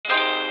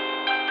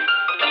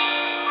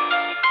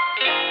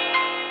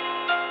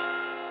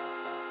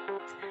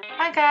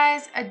Hi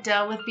guys,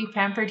 Adele with Bee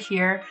Pampered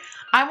here.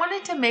 I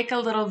wanted to make a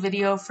little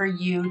video for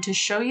you to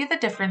show you the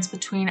difference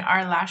between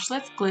our Lash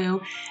Lift glue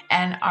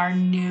and our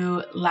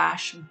new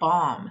lash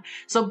balm.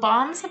 So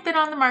balms have been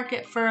on the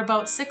market for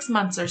about 6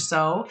 months or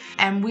so,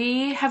 and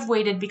we have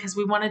waited because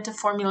we wanted to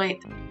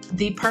formulate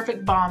the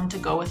perfect balm to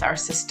go with our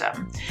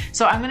system.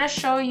 So I'm going to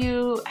show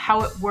you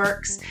how it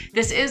works.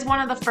 This is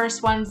one of the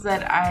first ones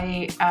that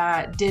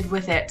I did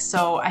with it,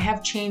 so I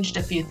have changed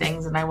a few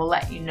things and I will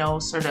let you know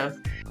sort of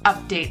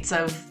updates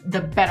of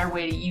the better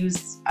way to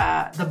use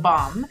the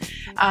balm.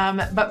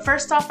 But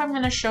first off, I'm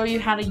going to show you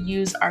how to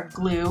use our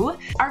glue.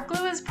 Our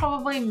glue is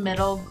probably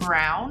middle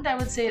ground. I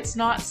would say it's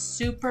not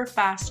super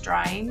fast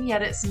drying,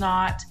 yet it's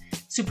not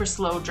super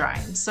slow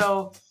drying.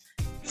 So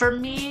for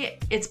me,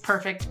 it's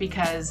perfect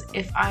because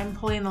if I'm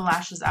pulling the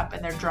lashes up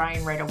and they're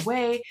drying right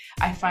away,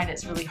 I find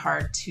it's really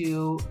hard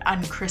to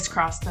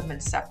uncrisscross them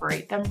and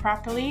separate them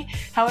properly.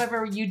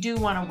 However, you do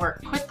want to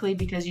work quickly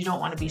because you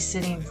don't want to be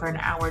sitting for an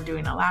hour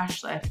doing a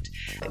lash lift.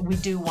 We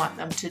do want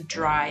them to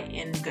dry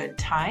in good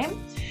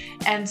time.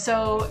 And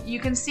so you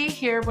can see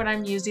here when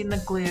I'm using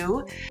the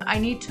glue, I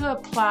need to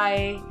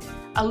apply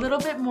a little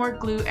bit more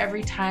glue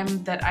every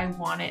time that I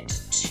want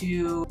it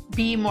to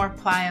be more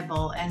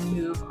pliable and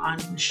move on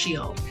the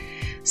shield.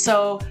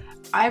 So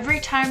every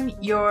time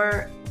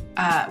you're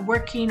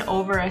working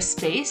over a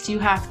space, you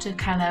have to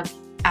kind of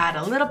add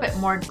a little bit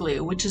more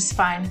glue, which is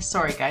fine.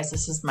 Sorry guys,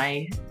 this is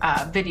my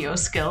video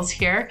skills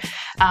here.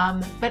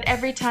 But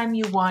every time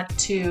you want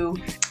to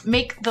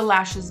make the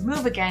lashes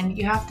move again,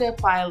 you have to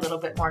apply a little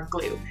bit more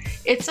glue.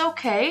 It's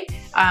okay.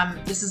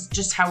 This is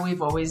just how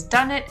we've always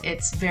done it.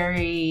 It's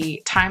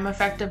very time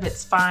effective.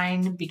 It's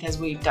fine because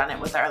we've done it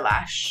with our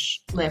lash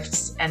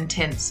lifts and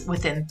tints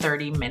within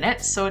 30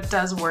 minutes. So it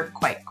does work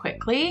quite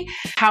quickly.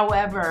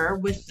 However,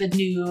 with the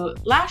new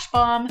lash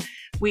balm,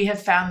 we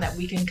have found that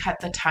we can cut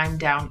the time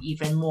down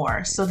even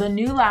more. So the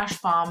new lash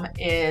balm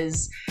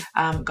is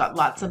got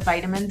lots of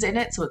vitamins in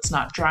it, so it's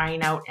not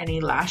drying out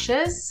any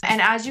lashes.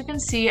 And as you can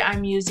see,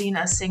 I'm using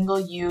a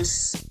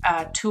single-use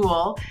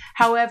tool.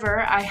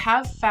 However, I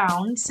have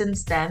found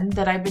since then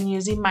that I've been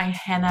using my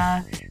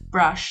Henna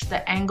brush,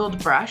 the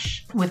angled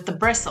brush with the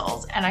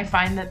bristles, and I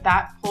find that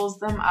that pulls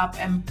them up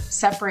and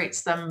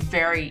separates them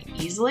very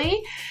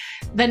easily.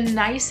 The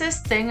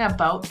nicest thing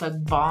about the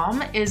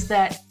balm is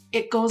that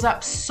it goes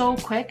up so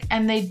quick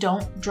and they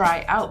don't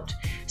dry out.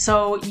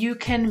 So you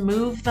can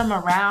move them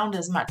around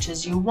as much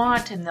as you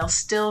want and they'll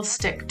still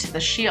stick to the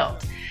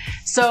shield.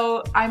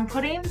 So I'm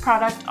putting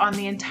product on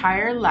the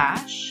entire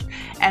lash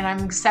and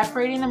I'm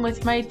separating them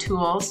with my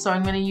tools. So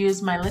I'm going to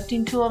use my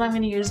lifting tool and I'm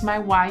going to use my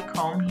Y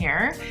comb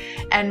here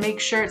and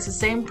make sure it's the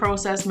same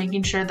process,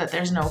 making sure that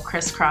there's no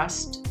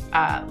crisscrossed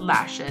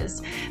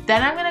lashes.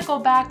 Then I'm going to go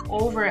back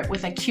over it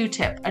with a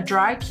Q-tip, a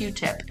dry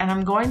Q-tip, and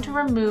I'm going to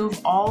remove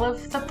all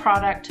of the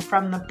product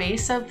from the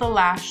base of the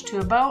lash to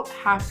about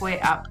halfway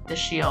up the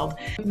shield,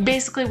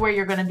 basically where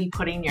you're going to be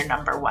putting your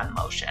 #1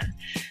 lotion.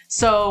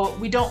 So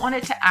we don't want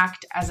it to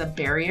act as a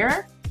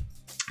barrier,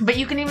 but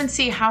you can even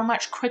see how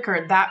much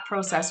quicker that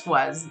process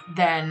was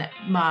than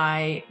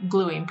my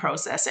gluing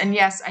process. And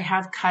yes, I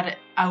have cut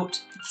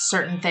out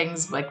certain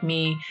things like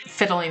me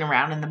fiddling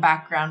around in the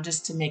background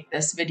just to make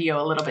this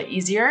video a little bit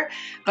easier.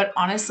 But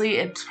honestly,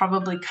 it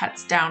probably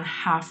cuts down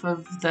half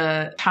of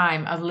the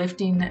time of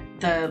lifting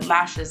the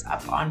lashes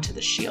up onto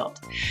the shield.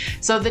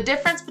 So the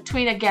difference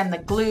between, again, the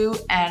glue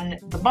and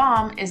the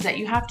balm is that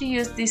you have to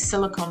use these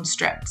silicone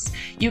strips.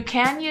 You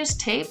can use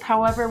tape.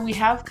 However, we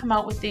have come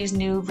out with these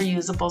new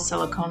reusable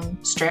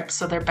silicone strips,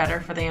 so they're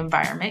better for the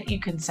environment. You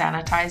can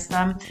sanitize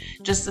them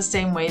just the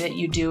same way that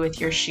you do with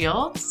your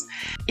shields.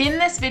 In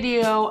this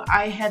video,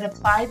 I had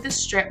applied the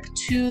strip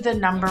to the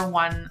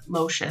 #1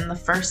 lotion, the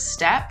first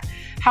step.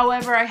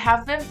 However, I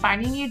have been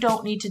finding you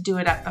don't need to do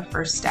it at the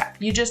first step.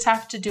 You just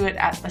have to do it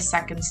at the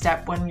second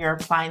step when you're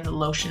applying the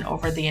lotion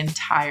over the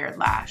entire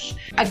lash.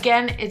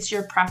 Again, it's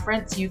your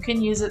preference. You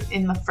can use it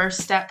in the first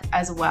step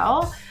as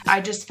well.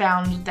 I just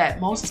found that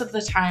most of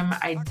the time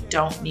I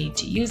don't need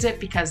to use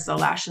it because the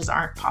lashes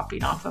aren't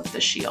popping off of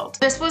the shield.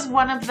 This was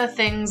one of the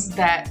things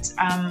that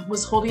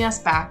was holding us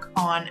back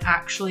on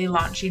actually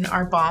launching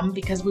our balm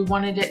because we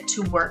wanted it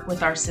to work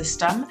with our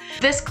system.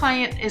 This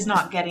client is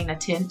not getting a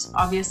tint,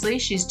 obviously.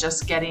 She's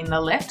just getting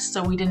the lift,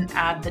 so we didn't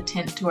add the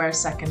tint to our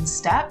second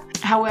step.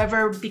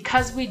 However,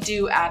 because we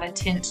do add a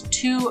tint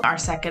to our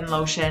second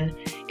lotion,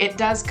 it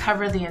does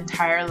cover the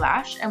entire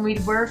lash, and we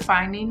were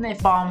finding the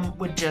balm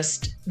would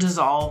just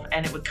dissolve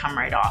and it would come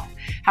right off.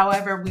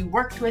 However, we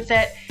worked with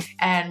it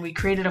and we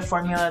created a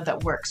formula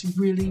that works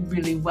really,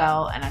 really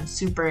well, and I'm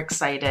super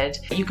excited.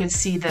 You can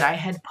see that I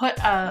had put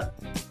a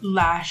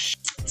lash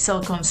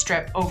silicone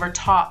strip over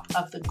top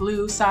of the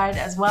glue side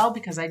as well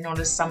because I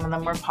noticed some of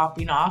them were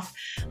popping off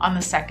on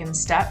the second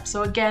step.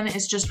 So again,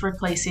 it's just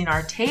replacing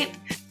our tape,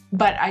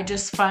 but I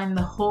just find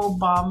the whole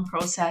balm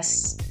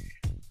process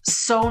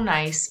so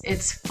nice.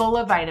 It's full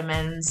of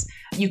vitamins.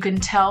 You can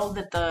tell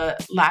that the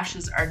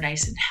lashes are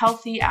nice and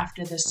healthy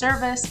after the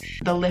service.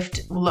 The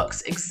lift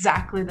looks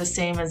exactly the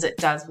same as it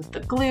does with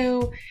the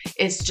glue.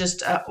 It's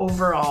just an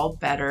overall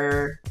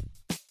better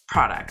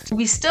product.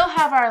 We still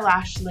have our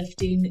lash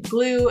lifting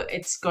glue.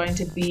 It's going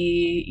to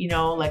be, you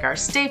know, like our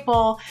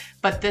staple,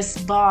 but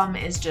this balm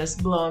is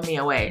just blowing me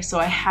away. So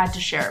I had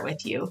to share it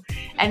with you.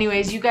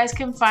 Anyways, you guys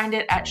can find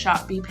it at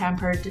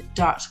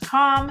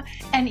shopbeepampered.com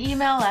and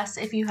email us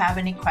if you have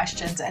any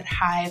questions at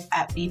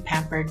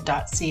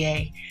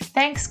hive@beepampered.ca.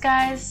 Thanks,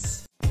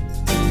 guys.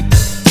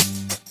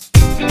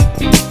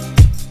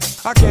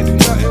 I can't do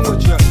nothing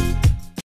with you.